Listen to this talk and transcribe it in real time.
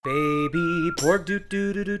Baby pork doo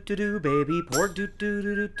doo doo doo doo doo, baby pork doo doo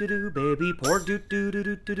doo doo doo doo, baby pork doo doo doo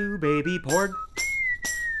doo doo doo, baby pork.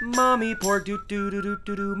 Mommy pork doo doo doo doo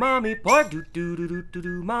doo doo, mommy pork doo doo doo doo doo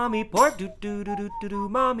doo, mommy pork doo doo doo doo doo doo,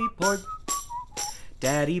 mommy pork.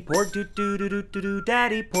 Daddy pork doo doo doo doo doo doo,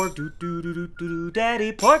 daddy pork doo doo doo doo doo doo,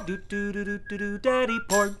 daddy pork doo doo doo doo doo doo, daddy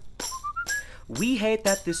pork. We hate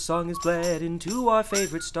that this song is bled into our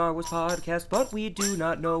favorite Star Wars podcast, but we do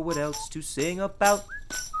not know what else to sing about.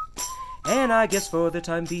 And I guess for the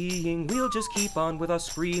time being, we'll just keep on with our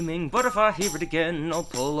screaming. But if I hear it again, I'll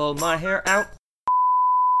pull all my hair out.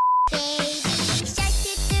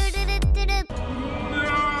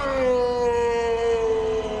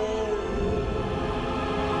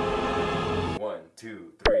 One,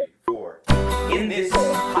 two, three, four. In this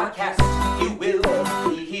podcast, you will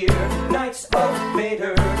hear Knights of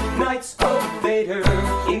Vader. Knights of Vader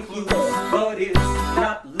includes, but is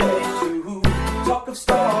not limited to, talk of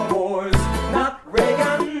Star Wars, not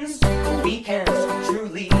Reagan's. We can't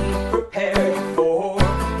truly prepare you for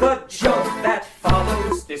the junk that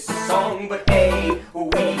follows this song, but hey,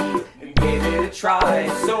 we gave it a try.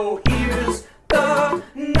 So here's the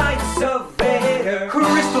Knights of Vader.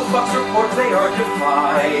 Crystal Fox reports they are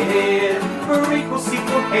divided. Prequel,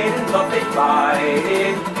 sequel, hate and love they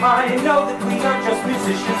fight. I know that we are just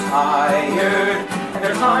musicians tired, and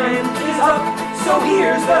their time is up. So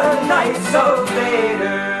here's the Knights of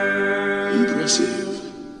Vader.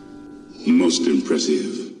 Impressive. Most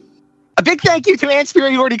impressive. A big thank you to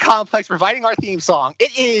Inferiority Complex for providing our theme song.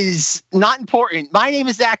 It is not important. My name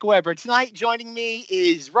is Zach Weber. Tonight joining me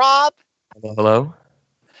is Rob. Hello.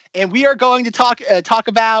 And we are going to talk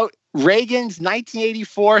about Reagan's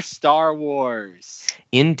 1984 Star Wars.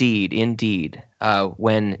 Indeed.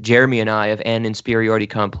 When Jeremy and I of An Inferiority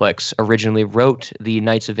Complex originally wrote the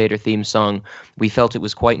Knights of Vader theme song, we felt it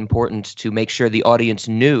was quite important to make sure the audience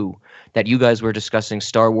knew that you guys were discussing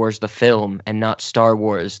Star Wars the film and not Star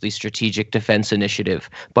Wars the Strategic Defense Initiative.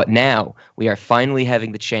 But now we are finally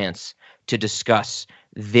having the chance to discuss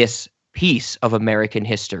this piece of American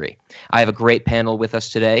history. I have a great panel with us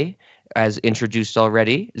today, as introduced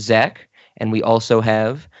already, Zach, and we also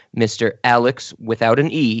have Mr. Alex, without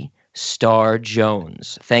an E, Star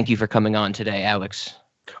Jones. Thank you for coming on today, Alex.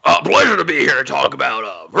 Pleasure to be here to talk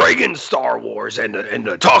about Reagan's Star Wars and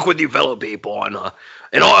to talk with you fellow people.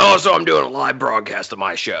 And also I'm doing a live broadcast of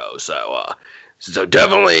my show. So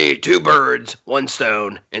definitely two birds, one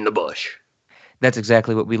stone in the bush. That's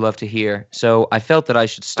exactly what we love to hear. So I felt that I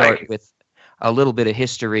should start with a little bit of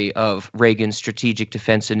history of Reagan's Strategic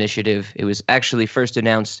Defense Initiative. It was actually first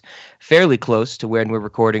announced fairly close to when we're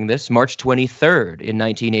recording this, March 23rd in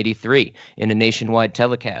 1983, in a nationwide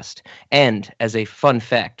telecast. And as a fun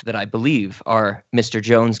fact that I believe our Mr.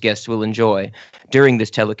 Jones guest will enjoy, during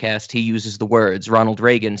this telecast, he uses the words, Ronald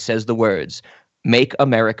Reagan says the words, "Make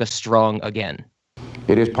America strong again."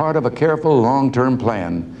 It is part of a careful long-term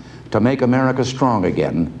plan to make America strong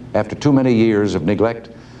again after too many years of neglect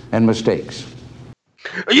and mistakes.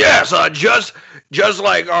 Yes, just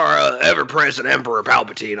like our ever-present Emperor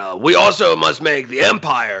Palpatine, we also must make the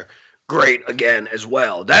Empire great again as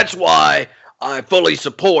well. That's why I fully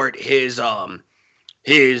support his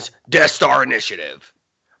Death Star initiative.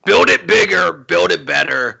 Build it bigger, build it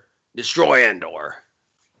better, destroy Endor.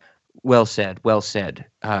 Well said.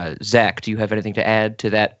 Zach, do you have anything to add to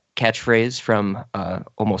that catchphrase from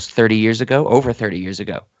almost 30 years ago, over 30 years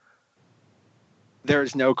ago?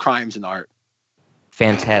 There's no crimes in art.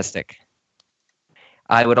 Fantastic.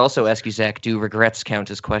 I would also ask you, Zach, do regrets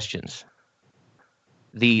count as questions?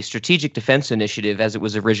 The Strategic Defense Initiative, as it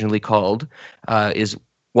was originally called,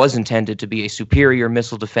 was intended to be a superior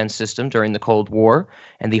missile defense system during the Cold War,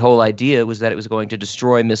 and the whole idea was that it was going to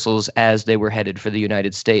destroy missiles as they were headed for the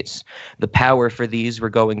United States. The power for these were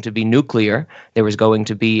going to be nuclear. There was going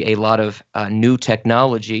to be a lot of new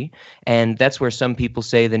technology, and that's where some people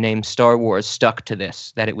say the name Star Wars stuck to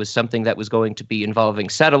this, that it was something that was going to be involving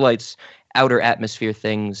satellites, outer atmosphere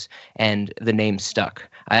things, and the name stuck.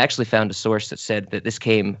 I actually found a source that said that this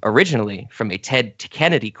came originally from a Ted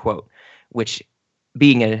Kennedy quote, which,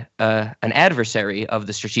 being an adversary of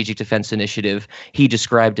the Strategic Defense Initiative, he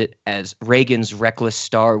described it as Reagan's reckless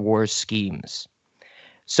Star Wars schemes.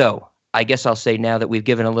 So I guess I'll say, now that we've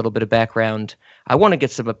given a little bit of background, I want to get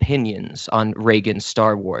some opinions on Reagan's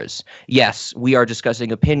Star Wars. Yes, we are discussing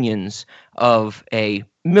opinions of a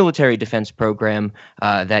military defense program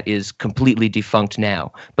that is completely defunct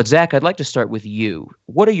now. But Zach, I'd like to start with you.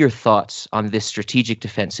 What are your thoughts on this Strategic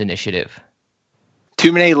Defense Initiative?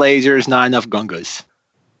 Too many lasers, not enough Gungas.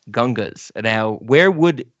 Gungas. Now, where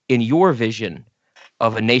would, in your vision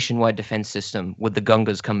of a nationwide defense system, would the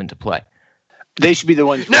Gungas come into play? They should be the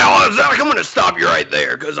ones. Now, Zach, I'm going to stop you right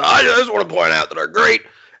there because I just want to point out that our great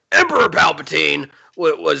Emperor Palpatine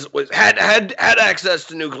had access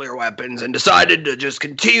to nuclear weapons and decided to just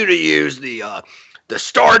continue to use the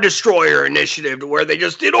Star Destroyer initiative to where they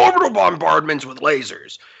just did orbital bombardments with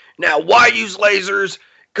lasers. Now, why use lasers?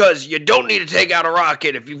 Because you don't need to take out a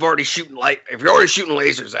rocket if you're already shooting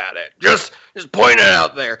lasers at it. Just point it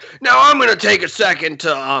out there. Now I'm going to take a second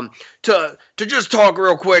to just talk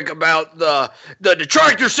real quick about the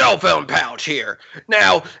detractor cell phone pouch here.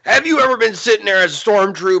 Now, have you ever been sitting there as a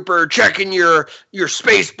stormtrooper checking your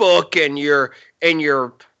Facebook and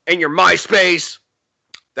your MySpace?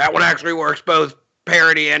 That one actually works both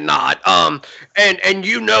parody and not. And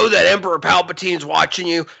you know that Emperor Palpatine's watching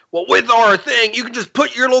you. Well, with our thing, you can just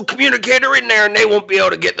put your little communicator in there and they won't be able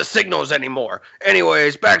to get the signals anymore.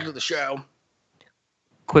 Anyways, back to the show.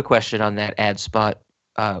 Quick question on that ad spot.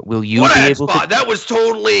 Will you what be ad able spot? to... That was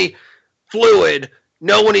totally fluid.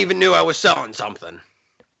 No one even knew I was selling something.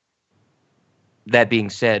 That being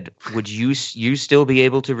said, would you still be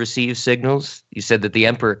able to receive signals? You said that the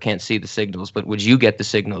Emperor can't see the signals, but would you get the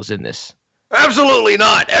signals in this? Absolutely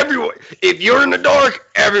not. Everyone, if you're in the dark,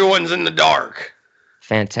 everyone's in the dark.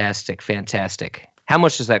 Fantastic. How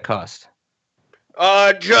much does that cost?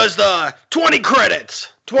 Just 20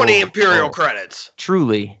 credits. 20 Imperial credits.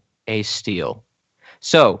 Truly a steal.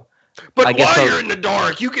 So, but I guess while you're in the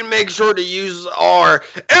dark, you can make sure to use our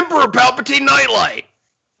Emperor Palpatine nightlight.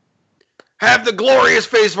 Have the glorious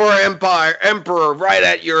face of our Emperor right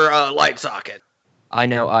at your light socket. I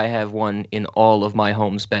know I have one in all of my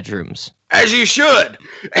home's bedrooms. As you should.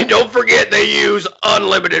 And don't forget they use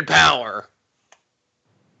unlimited power.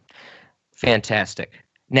 Fantastic.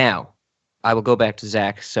 Now, I will go back to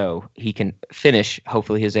Zach so he can finish,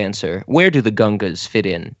 hopefully, his answer. Where do the Gungas fit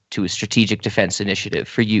in to a strategic defense initiative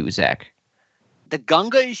for you, Zach? The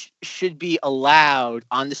Gungas should be allowed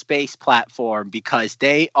on the space platform because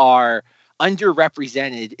they are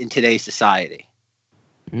underrepresented in today's society.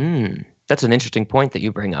 That's an interesting point that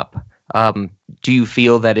you bring up. Do you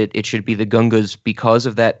feel that it should be the Gungas because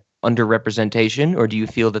of that underrepresentation, or do you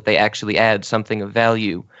feel that they actually add something of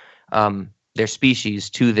value, their species,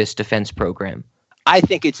 to this defense program? I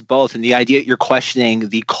think it's both, and the idea that you're questioning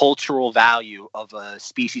the cultural value of a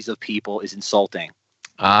species of people is insulting.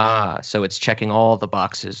 So it's checking all the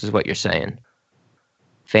boxes, is what you're saying.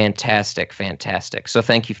 Fantastic. So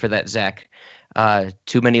thank you for that, Zach.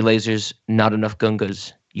 Too many lasers, not enough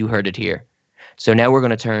Gungas. You heard it here. So now we're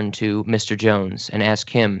going to turn to Mr. Jones and ask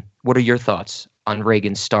him, what are your thoughts on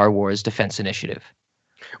Reagan's Star Wars defense initiative?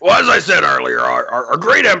 Well, as I said earlier, our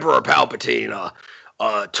great Emperor Palpatine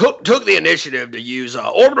took the initiative to use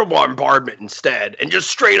orbital bombardment instead, and just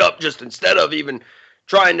straight up, just instead of even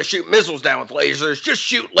trying to shoot missiles down with lasers, just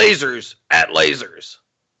shoot lasers at lasers.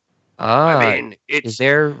 I mean, is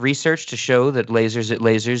there research to show that lasers at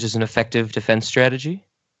lasers is an effective defense strategy?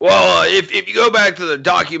 Well, if you go back to the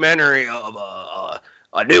documentary of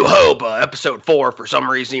A New Hope, episode 4, for some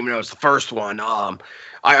reason, even though it's the first one,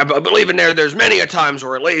 I believe in there's many a times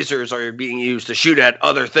where lasers are being used to shoot at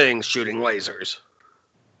other things shooting lasers.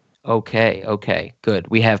 Okay, good.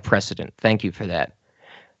 We have precedent. Thank you for that.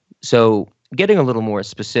 So, getting a little more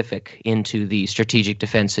specific into the Strategic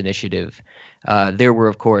Defense Initiative, there were,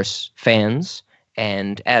 of course, fans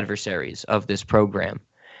and adversaries of this program.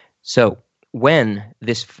 So, when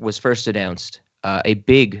this was first announced, a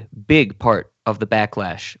big part of the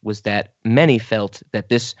backlash was that many felt that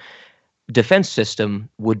this defense system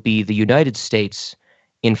would be the United States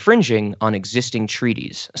infringing on existing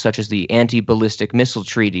treaties, such as the Anti-Ballistic Missile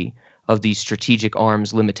Treaty of the Strategic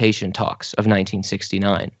Arms Limitation Talks of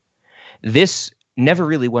 1969. This never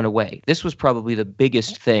really went away. This was probably the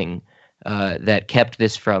biggest thing that kept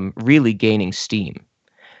this from really gaining steam.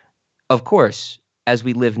 Of course, as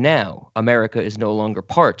we live now, America is no longer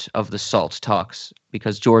part of the SALT talks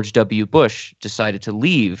because George W. Bush decided to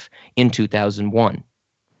leave in 2001.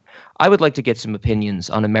 I would like to get some opinions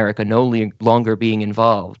on America no longer being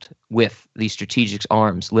involved with the Strategic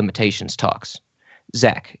Arms Limitations talks.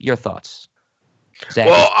 Zach, your thoughts? Zach,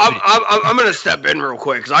 well, I'm going to step in real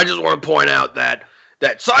quick because I just want to point out that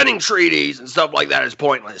signing treaties and stuff like that is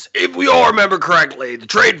pointless. If we all remember correctly, the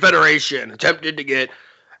Trade Federation attempted to get,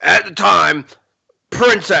 at the time,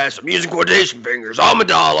 Princess, I'm using quotation fingers,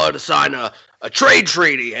 Amidala to sign a trade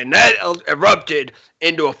treaty, and that erupted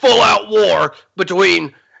into a full-out war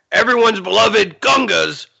between everyone's beloved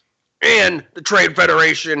Gungas and the Trade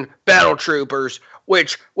Federation battle troopers,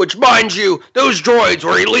 which mind you, those droids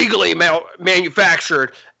were illegally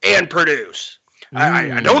manufactured and produced.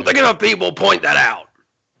 I don't think enough people point that out.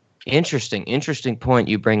 Interesting point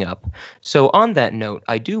you bring up. So on that note,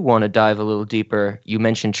 I do want to dive a little deeper. You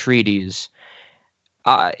mentioned treaties.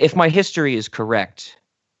 If my history is correct,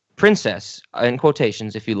 Princess, in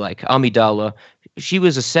quotations if you like, Amidala, she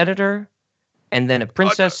was a senator, and then a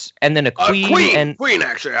princess, and then a queen. Queen,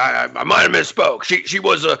 actually. I might have misspoke. She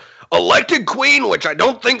was a elected queen, which I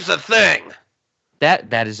don't think's a thing.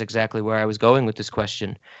 That is exactly where I was going with this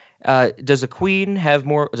question. Does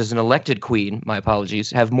an elected queen, my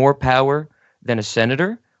apologies, have more power than a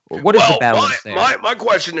senator? What is the balance there? My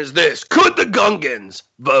question is this. Could the Gungans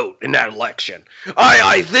vote in that election?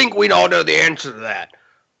 I think we'd all know the answer to that.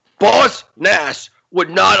 Boss Nass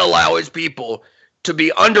would not allow his people to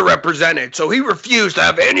be underrepresented, so he refused to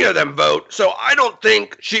have any of them vote. So I don't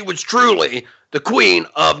think she was truly the queen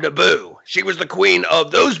of Naboo. She was the queen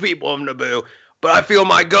of those people of Naboo, but I feel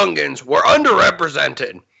my Gungans were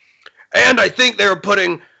underrepresented. And I think they were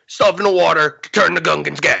putting stuff in the water to turn the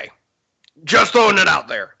Gungans gay. Just throwing it out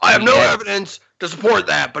there. I have no evidence to support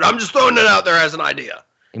that, but I'm just throwing it out there as an idea.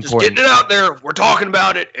 Just getting it out there. We're talking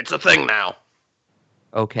about it. It's a thing now.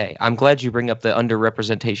 Okay, I'm glad you bring up the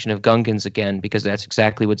underrepresentation of Gungans again, because that's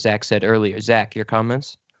exactly what Zach said earlier. Zach, your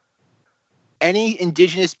comments? Any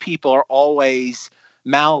indigenous people are always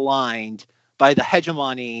malaligned by the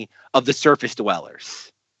hegemony of the surface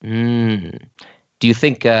dwellers. Do you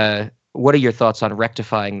think, what are your thoughts on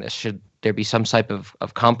rectifying this? Should there be some type of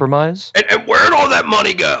compromise? And where'd all that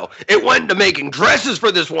money go? It went to making dresses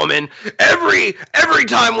for this woman. Every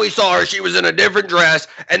time we saw her, she was in a different dress,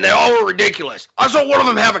 and they all were ridiculous. I saw one of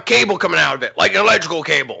them have a cable coming out of it, like an electrical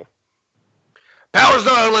cable. Power's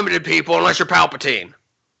not unlimited, people, unless you're Palpatine.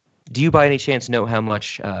 Do you by any chance know how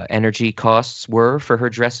much energy costs were for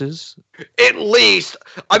her dresses? At least,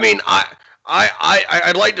 I mean,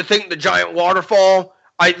 I'd like to think the giant waterfall,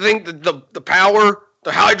 I think that the power... The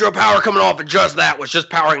hydropower coming off of just that was just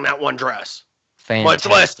powering that one dress. Fantastic.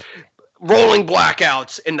 Much less rolling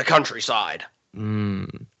blackouts in the countryside.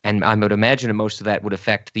 And I would imagine most of that would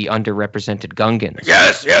affect the underrepresented Gungans.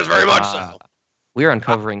 Yes, very much so. We're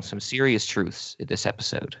uncovering some serious truths in this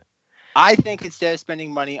episode. I think instead of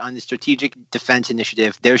spending money on the Strategic Defense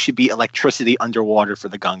Initiative, there should be electricity underwater for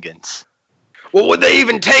the Gungans. Well, would they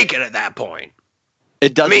even take it at that point?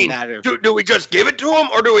 It doesn't matter. Do we just give it to them,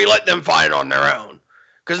 or do we let them fight on their own?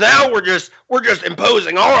 Because now we're just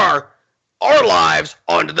imposing our lives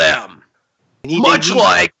onto them. Much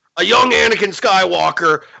like a young Anakin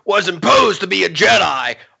Skywalker was imposed to be a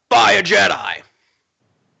Jedi by a Jedi.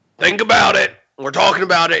 Think about it. We're talking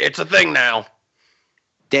about it. It's a thing now.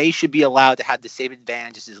 They should be allowed to have the same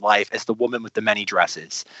advantages in life as the woman with the many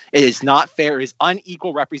dresses. It is not fair. It is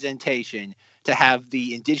unequal representation to have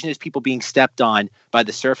the indigenous people being stepped on by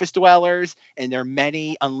the surface dwellers and their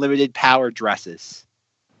many unlimited power dresses.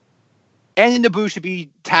 And Naboo should be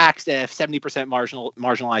taxed at a 70%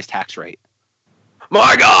 marginalized tax rate.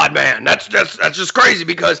 My God, man, that's just crazy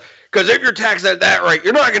because if you're taxed at that rate,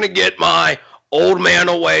 you're not going to get my old man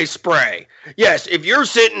away spray. Yes, if you're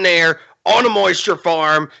sitting there on a moisture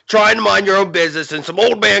farm trying to mind your own business and some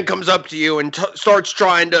old man comes up to you and starts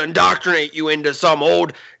trying to indoctrinate you into some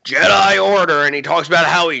old Jedi order, and he talks about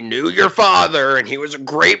how he knew your father and he was a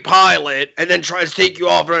great pilot, and then tries to take you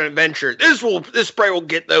off on an adventure. This spray will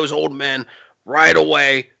get those old men right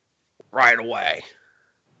away.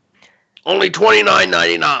 Only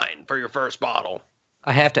 $29.99 for your first bottle.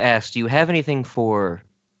 I have to ask, do you have anything for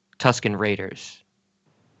Tusken Raiders?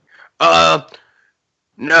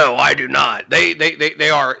 No, I do not. They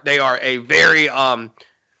are a very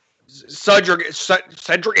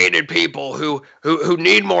segregated people who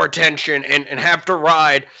need more attention and have to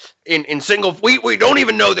ride in single. We don't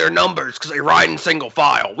even know their numbers because they ride in single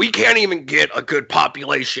file. We can't even get a good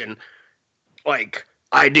population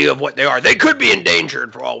idea of what they are. They could be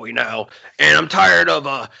endangered for all we know. And I'm tired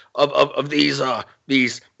of these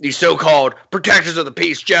so-called protectors of the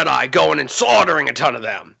peace Jedi going and slaughtering a ton of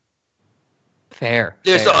them. Fair.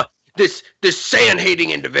 This sand-hating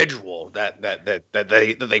individual that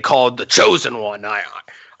they called the Chosen One. I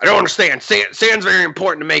don't understand. Sand's very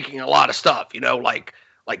important to making a lot of stuff, like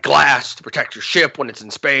glass to protect your ship when it's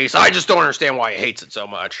in space. I just don't understand why he hates it so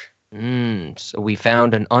much. So we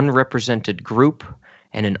found an unrepresented group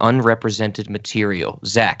and an unrepresented material.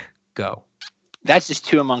 Zach, go. That's just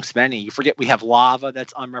two amongst many. You forget we have lava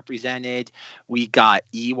that's unrepresented. We got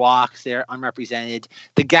Ewoks there, unrepresented.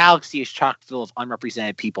 The galaxy is chock full of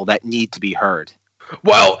unrepresented people that need to be heard.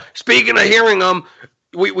 Well, speaking of hearing them,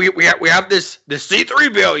 we have this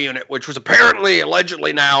C-3PO unit, which was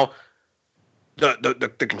allegedly now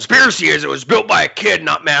the conspiracy is it was built by a kid,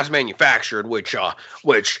 not mass manufactured, which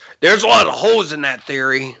there's a lot of holes in that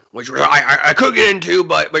theory, which I could get into,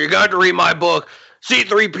 but you're going to read my book,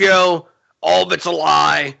 C-3PO, All of It's a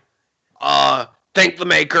Lie. Thank the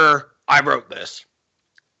Maker, I wrote this.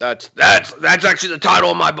 That's actually the title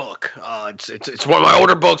of my book. It's one of my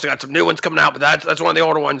older books. I got some new ones coming out, but that's one of the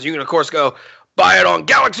older ones. You can of course go buy it on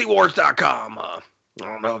GalaxyWars.com. I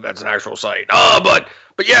don't know if that's an actual site.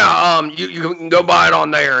 But yeah, you can go buy it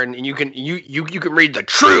on there, and you can read the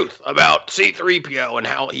truth about C-3PO and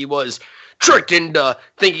how he was tricked into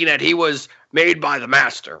thinking that he was made by the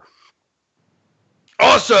Master.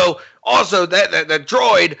 Also that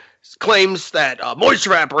droid claims that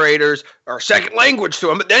moisture evaporators are second language to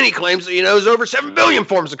him, but then he claims that he knows over 7 billion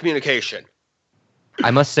forms of communication.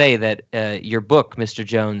 I must say that your book, Mr.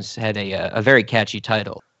 Jones, had a very catchy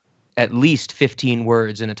title. At least 15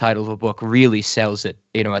 words in a title of a book really sells it,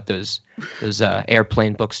 at those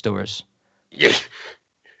airplane bookstores. Yeah.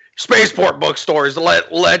 Spaceport bookstores.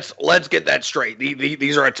 Let's get that straight.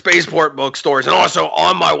 These are at Spaceport bookstores, and also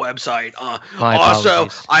on my website. Also,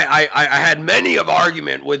 I had many of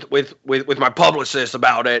argument with my publicist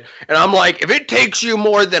about it, and I'm like, if it takes you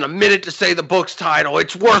more than a minute to say the book's title,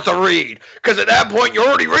 it's worth a read, because at that point you're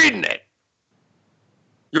already reading it.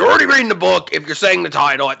 You're already reading the book if you're saying the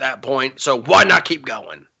title at that point. So why not keep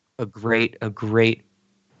going? A great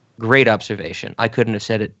observation. I couldn't have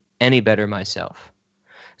said it any better myself.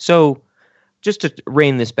 So, just to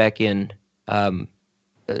rein this back in, to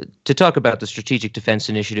talk about the Strategic Defense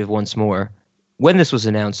Initiative once more, when this was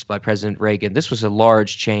announced by President Reagan, this was a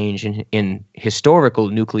large change in historical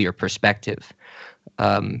nuclear perspective.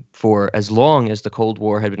 For as long as the Cold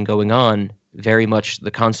War had been going on, very much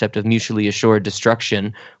the concept of mutually assured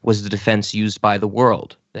destruction was the defense used by the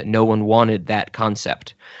world, that no one wanted that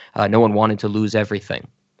concept. No one wanted to lose everything.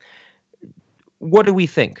 What do we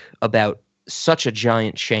think about such a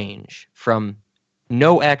giant change from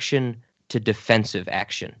no action to defensive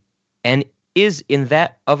action? And is in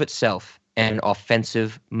that of itself an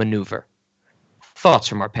offensive maneuver? Thoughts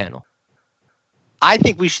from our panel? I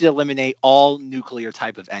think we should eliminate all nuclear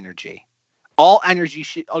type of energy. All energy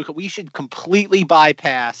we should completely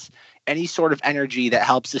bypass any sort of energy that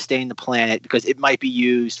helps sustain the planet because it might be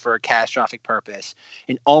used for a catastrophic purpose,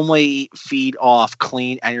 and only feed off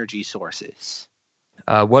clean energy sources.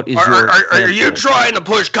 What is are you trying to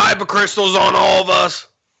push kyber crystals on all of us?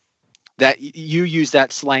 That you use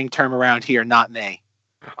that slang term around here, not me.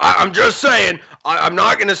 I'm just saying, I'm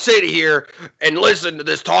not going to sit here and listen to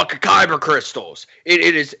this talk of kyber crystals. It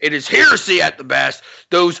is heresy at the best.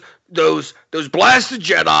 Those blasted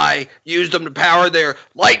Jedi used them to power their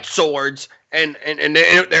light swords, and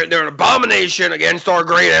they're an abomination against our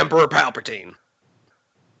great Emperor Palpatine.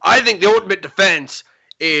 I think the ultimate defense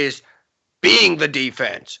is being the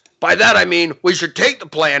defense. By that I mean we should take the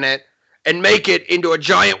planet and make it into a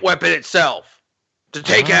giant weapon itself to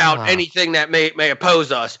take out anything that may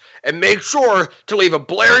oppose us, and make sure to leave a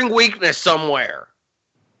blaring weakness somewhere.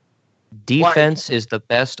 Defense is the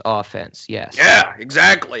best offense, yes. Yeah,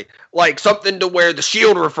 exactly. Like something to where the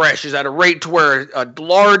shield refreshes at a rate to where a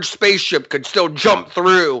large spaceship could still jump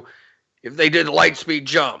through if they did a light speed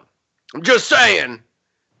jump. I'm just saying.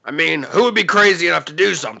 I mean, who would be crazy enough to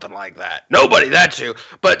do something like that? Nobody, that's who.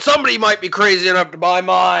 But somebody might be crazy enough to buy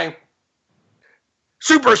my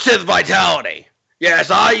Super Sith Vitality. Yes,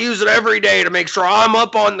 I use it every day to make sure I'm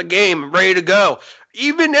up on the game and ready to go.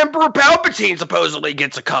 Even Emperor Palpatine supposedly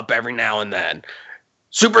gets a cup every now and then.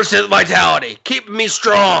 Super Sith Vitality, keeping me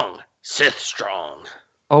strong. Sith strong.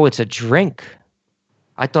 Oh, it's a drink.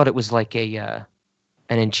 I thought it was like an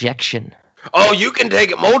injection. Oh, you can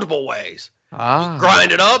take it multiple ways.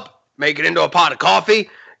 Grind it up, make it into a pot of coffee.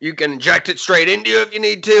 You can inject it straight into you if you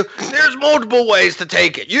need to. There's multiple ways to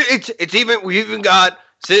take it. We even got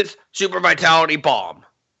Sith Super Vitality Balm,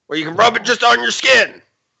 where you can rub it just on your skin.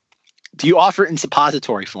 Do you offer it in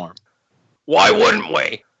suppository form? Why wouldn't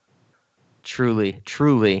we?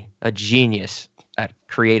 Truly a genius at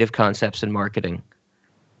creative concepts and marketing.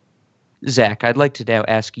 Zach, I'd like to now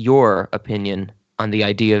ask your opinion on the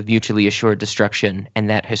idea of mutually assured destruction and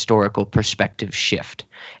that historical perspective shift.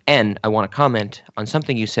 And I want to comment on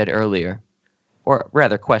something you said earlier, or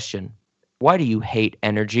rather question. Why do you hate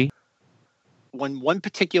energy? When one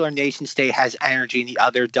particular nation state has energy and the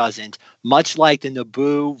other doesn't, much like the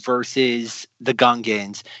Naboo versus the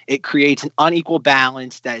Gungans, it creates an unequal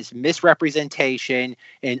balance that is misrepresentation,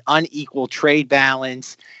 an unequal trade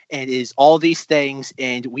balance, and is all these things,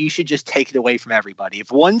 and we should just take it away from everybody.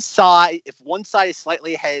 If one side is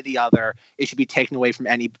slightly ahead of the other, it should be taken away from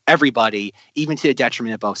everybody, even to the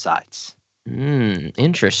detriment of both sides.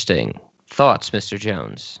 Interesting. Thoughts, Mr.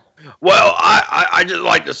 Jones? Well, I just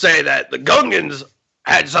like to say that the Gungans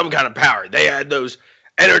had some kind of power. They had those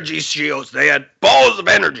energy shields. They had balls of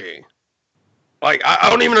energy. Like, I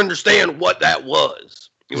don't even understand what that was.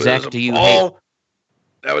 Zach, do you hate...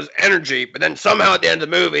 That was energy, but then somehow at the end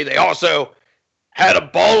of the movie, they also had a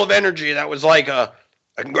ball of energy that was like a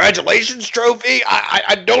congratulations trophy.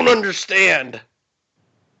 I don't understand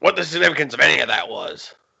what the significance of any of that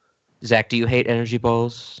was. Zach, do you hate energy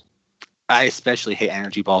balls? I especially hate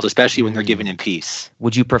energy balls, especially when they're given in peace.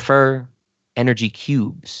 Would you prefer energy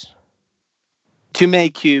cubes? Too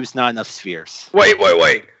many cubes, not enough spheres. Wait.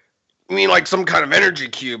 You mean like some kind of energy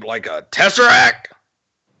cube, like a tesseract?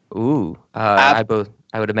 Ooh, I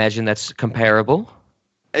would imagine that's comparable.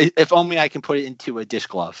 If only I can put it into a dish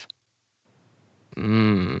glove.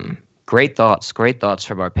 Great thoughts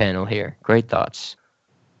from our panel here. Great thoughts.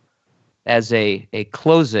 As a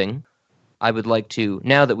closing, I would like to,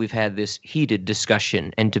 now that we've had this heated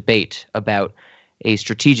discussion and debate about a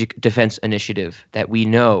strategic defense initiative that we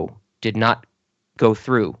know did not go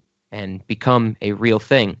through and become a real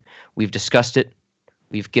thing, we've discussed it,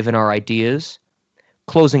 we've given our ideas.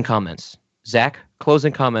 Closing comments. Zach,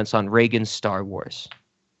 closing comments on Reagan's Star Wars.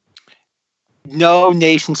 No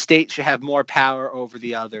nation state should have more power over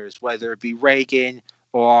the others, whether it be Reagan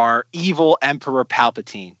or evil Emperor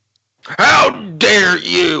Palpatine. How dare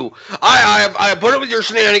you! I put up with your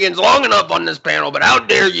shenanigans long enough on this panel, but how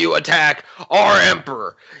dare you attack our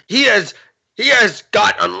emperor? He has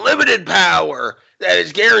got unlimited power that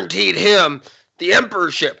has guaranteed him the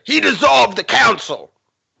emperorship. He dissolved the council.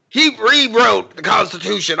 He rewrote the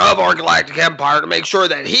constitution of our galactic empire to make sure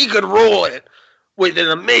that he could rule it with an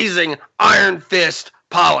amazing iron fist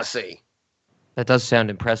policy. That does sound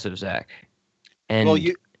impressive, Zach. And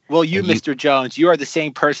Well, you, Mr. Jones, you are the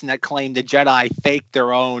same person that claimed the Jedi faked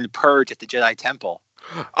their own purge at the Jedi Temple.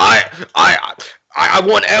 I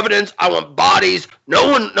want evidence. I want bodies.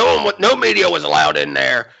 No media was allowed in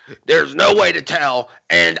there. There's no way to tell.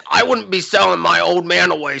 And I wouldn't be selling my old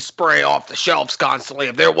man away spray off the shelves constantly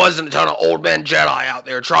if there wasn't a ton of old men Jedi out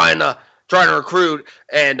there trying to recruit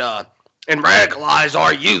and radicalize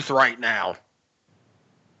our youth right now.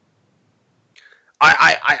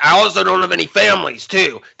 I also don't have any families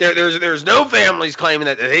too. There's no families claiming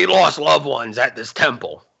that they lost loved ones at this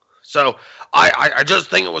temple. So I just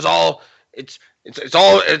think it was all it's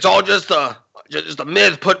all just a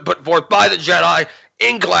myth put forth by the Jedi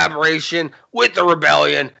in collaboration with the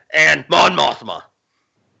rebellion and Mon Mothma.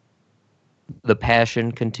 The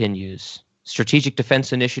passion continues. Strategic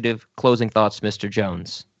Defense Initiative, closing thoughts, Mr.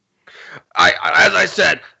 Jones. As I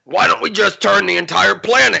said, why don't we just turn the entire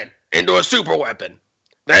planet into a super weapon?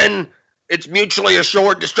 Then it's mutually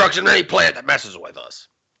assured destruction of any planet that messes with us.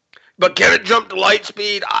 But can it jump to light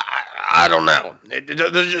speed? I don't know.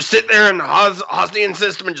 Does it just sit there in the Hosnian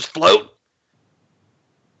system and just float?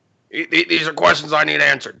 These are questions I need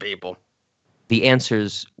answered, people. The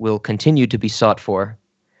answers will continue to be sought for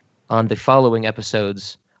on the following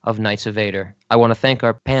episodes of Knights of Vader. I want to thank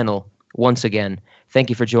our panel once again. Thank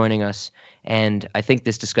you for joining us. And I think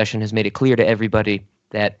this discussion has made it clear to everybody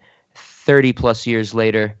that 30 plus years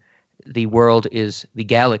later, the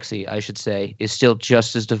galaxy, I should say, is still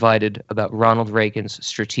just as divided about Ronald Reagan's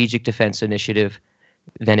Strategic Defense Initiative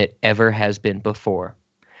than it ever has been before.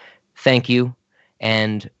 Thank you.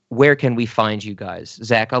 And where can we find you guys?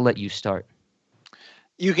 Zach, I'll let you start.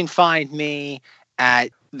 You can find me at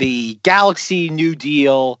the Galaxy New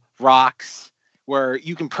Deal Rocks, where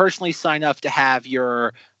you can personally sign up to have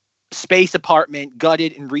your space apartment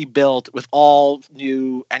gutted and rebuilt with all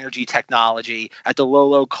new energy technology at the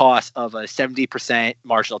low cost of a 70%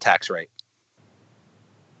 marginal tax rate.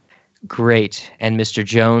 Great. And Mr.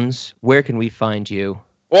 Jones, where can we find you?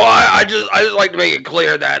 Well, I just like to make it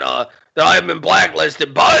clear that I've been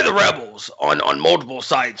blacklisted by the rebels on multiple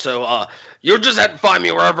sites. So you'll just have to find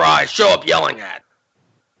me wherever I show up yelling at.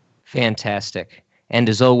 Fantastic. And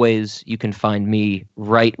as always, you can find me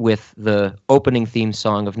right with the opening theme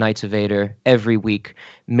song of Knights of Vader every week.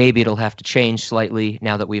 Maybe it'll have to change slightly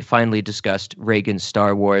now that we've finally discussed Reagan's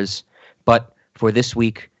Star Wars. But for this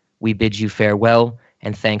week, we bid you farewell,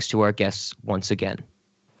 and thanks to our guests once again.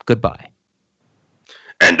 Goodbye.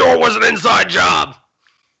 Endor was an inside job.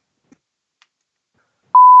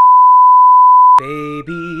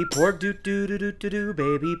 Baby pork doo doo doo doo doo doo,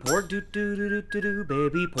 baby pork doo doo doo doo doo doo,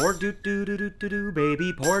 baby pork doo doo doo doo doo doo,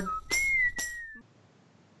 baby pork.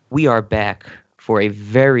 We are back for a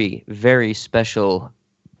very, very special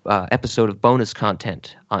episode of bonus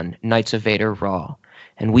content on Knights of Vader Raw.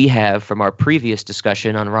 And we have, from our previous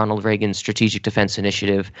discussion on Ronald Reagan's Strategic Defense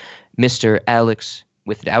Initiative, Mr. Alex,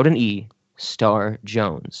 without an E, Star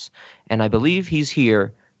Jones. And I believe he's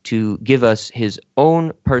here to give us his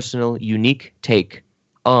own personal, unique take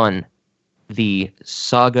on the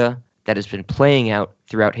saga that has been playing out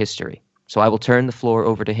throughout history. So I will turn the floor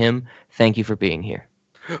over to him. Thank you for being here.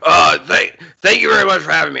 Thank you very much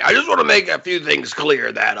for having me. I just want to make a few things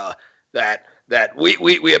clear that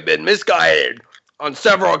we have been misguided on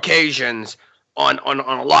several occasions on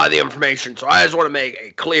a lot of the information. So I just want to make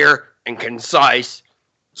a clear and concise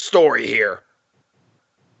story here.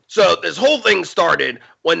 So this whole thing started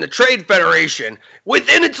when the Trade Federation,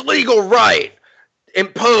 within its legal right,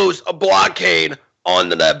 imposed a blockade on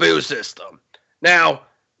the Naboo system. Now,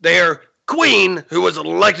 their queen, who was an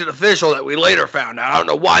elected official that we later found out, I don't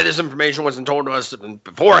know why this information wasn't told to us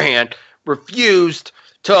beforehand, refused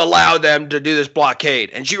to allow them to do this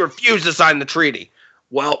blockade, and she refused to sign the treaty.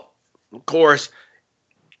 Well, of course,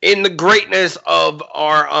 in the greatness of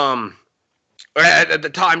our, at the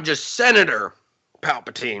time, just Senator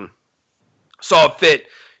Palpatine saw fit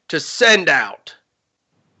to send out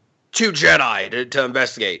 2 Jedi to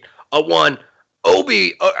investigate. One Ben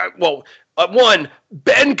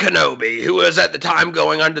Kenobi, who was at the time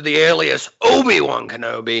going under the alias Obi-Wan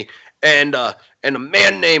Kenobi, and a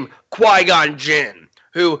man named Qui-Gon Jinn,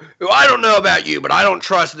 who I don't know about you, but I don't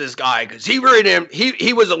trust this guy because he really didn't.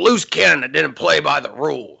 He was a loose cannon that didn't play by the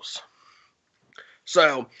rules.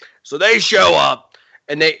 So they show up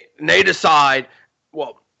and they decide.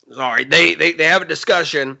 Well, sorry, they have a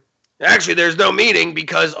discussion. Actually, there's no meeting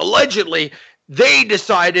because allegedly they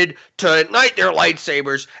decided to ignite their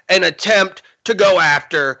lightsabers and attempt to go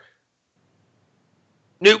after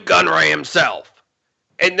Newt Gunray himself.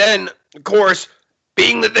 And then, of course,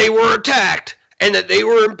 being that they were attacked and that they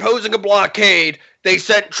were imposing a blockade, they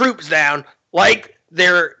sent troops down like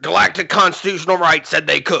their galactic constitutional right said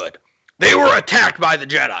they could. They were attacked by the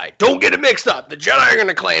Jedi. Don't get it mixed up. The Jedi are going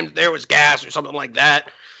to claim that there was gas or something like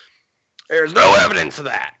that. There's no evidence of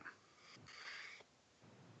that.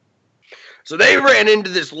 So they ran into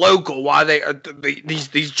this local. These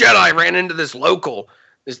Jedi ran into this local,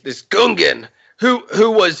 this Gungan, who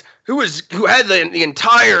had the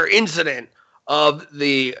entire incident of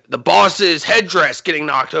the boss's headdress getting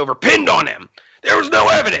knocked over pinned on him. There was no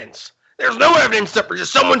evidence. There's no evidence except for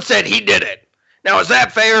just someone said he did it. Now, is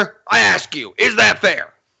that fair? I ask you, is that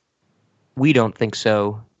fair? We don't think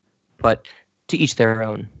so, but to each their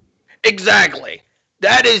own. Exactly.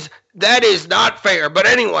 That is not fair. But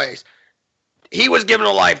anyways, he was given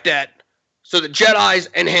a life debt, so the Jedis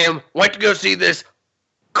and him went to go see this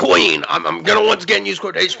queen. I'm going to once again use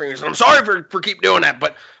quotation fingers, and I'm sorry for keep doing that,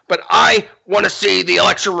 but I want to see the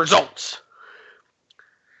election results.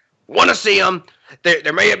 Want to see them.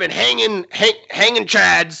 There may have been hanging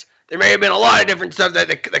chads. There may have been a lot of different stuff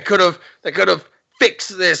that could have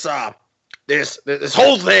fixed this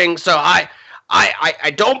whole thing. So I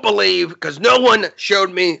don't believe, because no one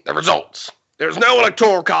showed me the results. There's no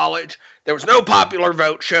electoral college. There was no popular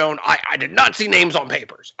vote shown. I did not see names on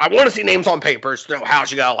papers. I want to see names on papers to know how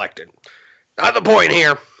she got elected. Not the point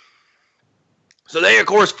here. So they, of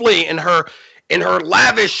course, flee in her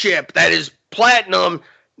lavish ship that is platinum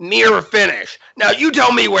near finish. Now, you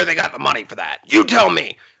tell me where they got the money for that. You tell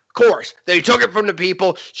me. Of course, they took it from the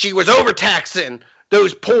people. She was overtaxing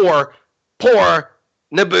those poor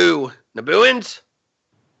Nabooans?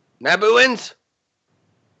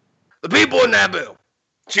 The people in Naboo.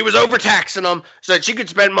 She was overtaxing them so that she could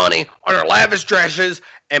spend money on her lavish dresses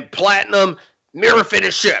and platinum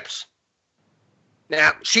mirror-fitted ships.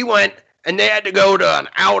 Now, she went, and they had to go to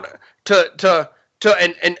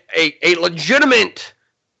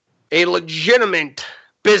a legitimate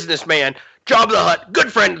businessman, Jabba the Hutt,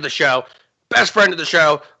 good friend of the show, best friend of the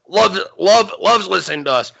show, loves listening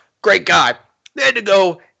to us, great guy. They had to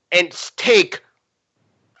go and take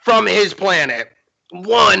from his planet.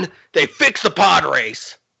 One, they fixed the pod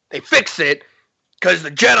race. They fixed it because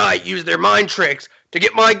the Jedi used their mind tricks to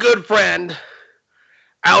get my good friend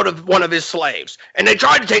out of one of his slaves. And they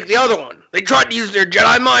tried to take the other one. They tried to use their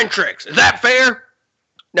Jedi mind tricks. Is that fair?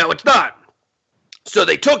 No, it's not. So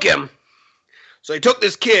they took him. So they took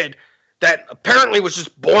this kid that apparently was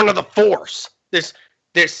just born of the Force. This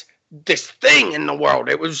thing in the world.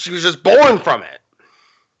 She was just born from it.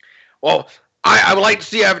 Well, I would like to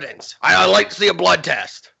see evidence. I would like to see a blood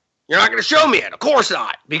test. You're not going to show me it. Of course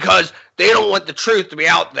not. Because they don't want the truth to be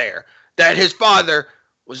out there. That his father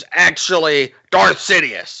was actually Darth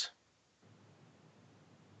Sidious.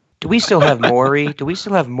 Do we still have Maury?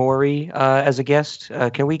 As a guest?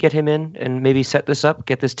 Can we get him in and maybe set this up?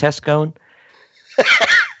 Get this test going?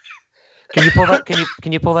 Can you pull that?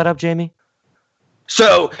 Can you pull that up, Jamie?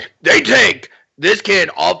 So they take this kid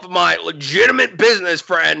off of my legitimate business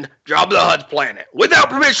friend Jabba the Hutt's planet. Without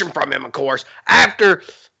permission from him, of course, after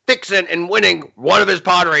fixing and winning one of his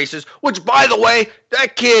pod races, which, by the way,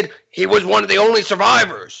 that kid, he was one of the only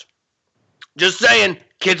survivors. Just saying,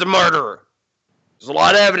 kid's a murderer. There's a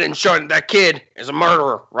lot of evidence showing that kid is a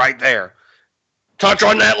murderer right there. Touch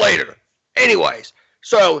on that later. Anyways,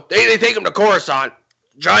 so they take him to Coruscant,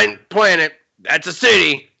 giant planet. That's a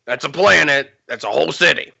city. That's a planet. That's a whole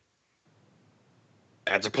city.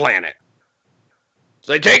 That's a planet.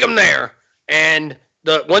 So they take him there, and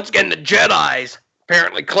once again, the Jedis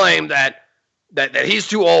apparently claim that he's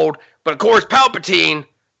too old. But of course, Palpatine,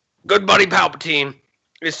 good buddy Palpatine,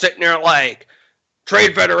 is sitting there like,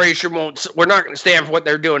 Trade Federation we're not going to stand for what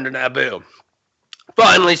they're doing to Naboo.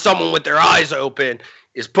 Finally, someone with their eyes open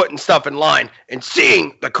is putting stuff in line and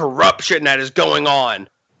seeing the corruption that is going on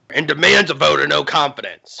and demands a vote of no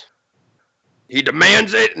confidence. He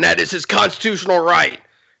demands it, and that is his constitutional right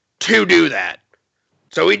to do that.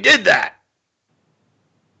 So he did that.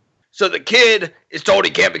 So the kid is told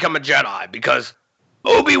he can't become a Jedi because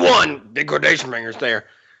Obi-Wan, big quotation fingers there,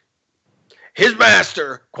 his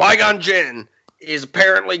master, Qui-Gon Jinn, is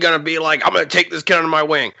apparently going to be like, I'm going to take this kid under my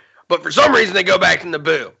wing. But for some reason, they go back to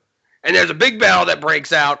Naboo. And there's a big battle that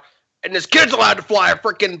breaks out, and this kid's allowed to fly a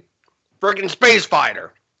frickin' space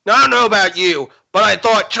fighter. Now, I don't know about you, but I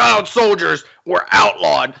thought child soldiers were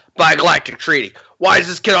outlawed by a galactic treaty. Why is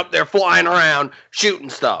this kid up there flying around, shooting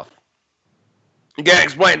stuff? You can't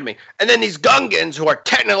explain to me. And then these Gungans, who are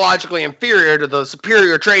technologically inferior to the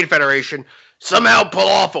superior Trade Federation, somehow pull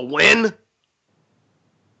off a win?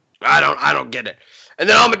 I don't get it. And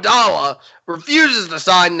then Amidala refuses to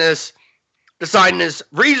sign this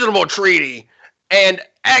reasonable treaty, and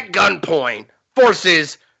at gunpoint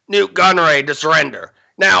forces Nute Gunray to surrender.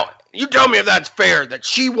 Now, you tell me if that's fair, that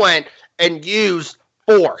she went and used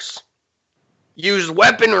force, used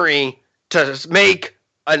weaponry to make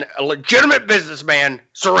a legitimate businessman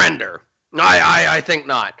surrender. I think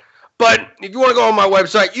not. But if you want to go on my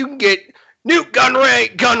website, you can get Nute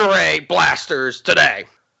Gunray blasters today.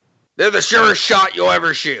 They're the surest shot you'll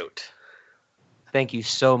ever shoot. Thank you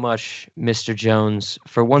so much, Mr. Jones,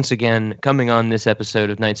 for once again coming on this episode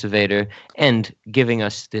of Knights of Vader and giving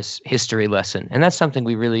us this history lesson. And that's something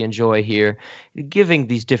we really enjoy here, giving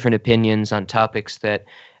these different opinions on topics that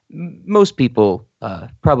most people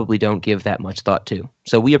probably don't give that much thought to.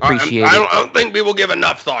 So we appreciate it. I don't think people give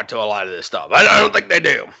enough thought to a lot of this stuff. I don't think they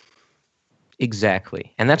do.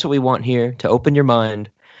 Exactly. And that's what we want here, to open your mind,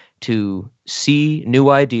 to see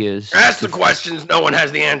new ideas. Ask the questions no one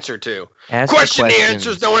has the answer to. Question the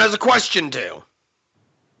answers no one has a question to.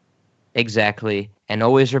 Exactly. And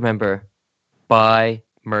always remember, buy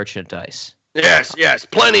merchandise. Yes.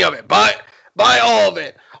 Plenty of it. Buy all of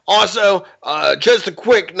it. Also, just a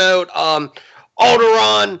quick note,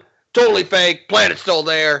 Alderaan, totally fake. Planet's still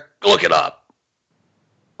there. Look it up.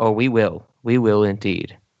 Oh, we will. We will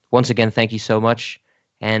indeed. Once again, thank you so much.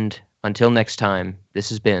 And until next time, this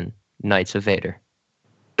has been Knights of Vader.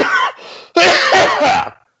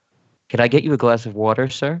 Could I get you a glass of water,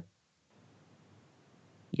 sir?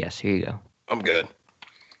 Yes, here you go. I'm good.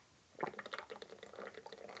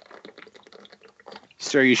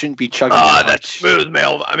 Sir, you shouldn't be chugging. That's smooth,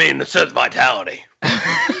 Mel. I mean, it says vitality.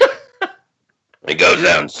 It goes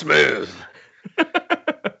down smooth.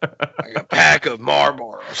 Like a pack of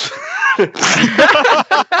Marlboros.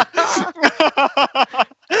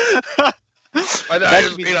 I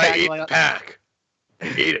just mean I eat the pack.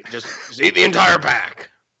 Eat it. Just eat the entire pack.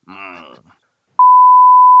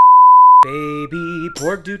 Baby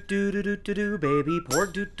pork doo doo doo doo doo doo, baby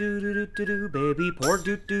pork doo doo doo doo doo doo, baby pork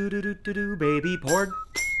doo doo doo doo doo doo, baby pork.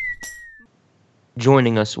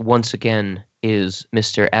 Joining us once again is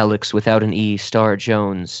Mr. Alex without an E Star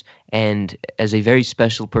Jones, and as a very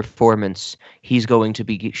special performance, he's going to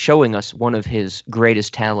be showing us one of his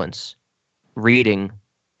greatest talents, reading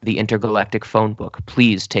the Intergalactic Phone Book.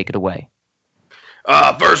 Please take it away.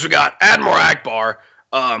 First we got Admiral Akbar.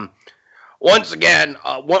 Once again,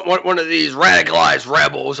 one of these radicalized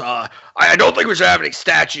rebels. I don't think we should have any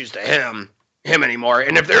statues to him anymore.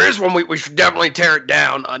 And if there is one, we should definitely tear it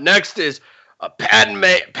down. Next is Padme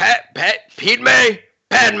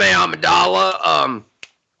Amidala.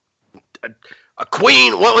 A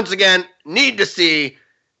queen. Once again, need to see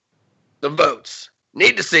the votes.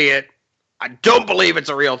 Need to see it. I don't believe it's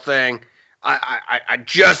a real thing. I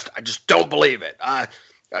just don't believe it.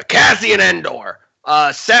 Cassian Andor.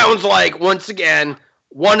 Sounds like, once again,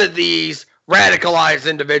 one of these radicalized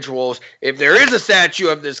individuals. If there is a statue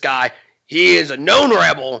of this guy, he is a known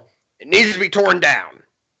rebel. It needs to be torn down.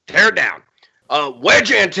 Tear it down.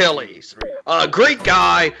 Wedge Antilles. Great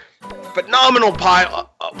guy. phenomenal pilot.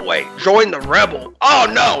 Wait, join the rebel. Oh,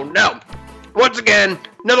 no. Once again,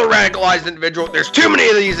 another radicalized individual. There's too many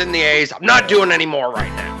of these in the A's. I'm not doing any more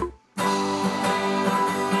right now.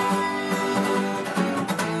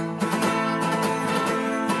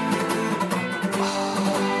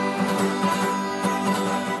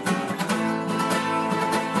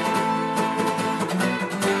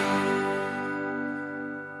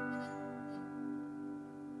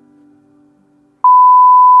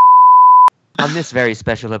 On this very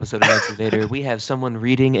special episode of Knights of Vader, we have someone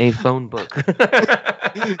reading a phone book.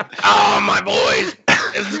 Oh, my boys.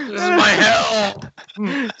 This is my hell.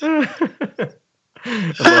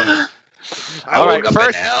 All right,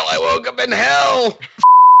 I woke up in hell.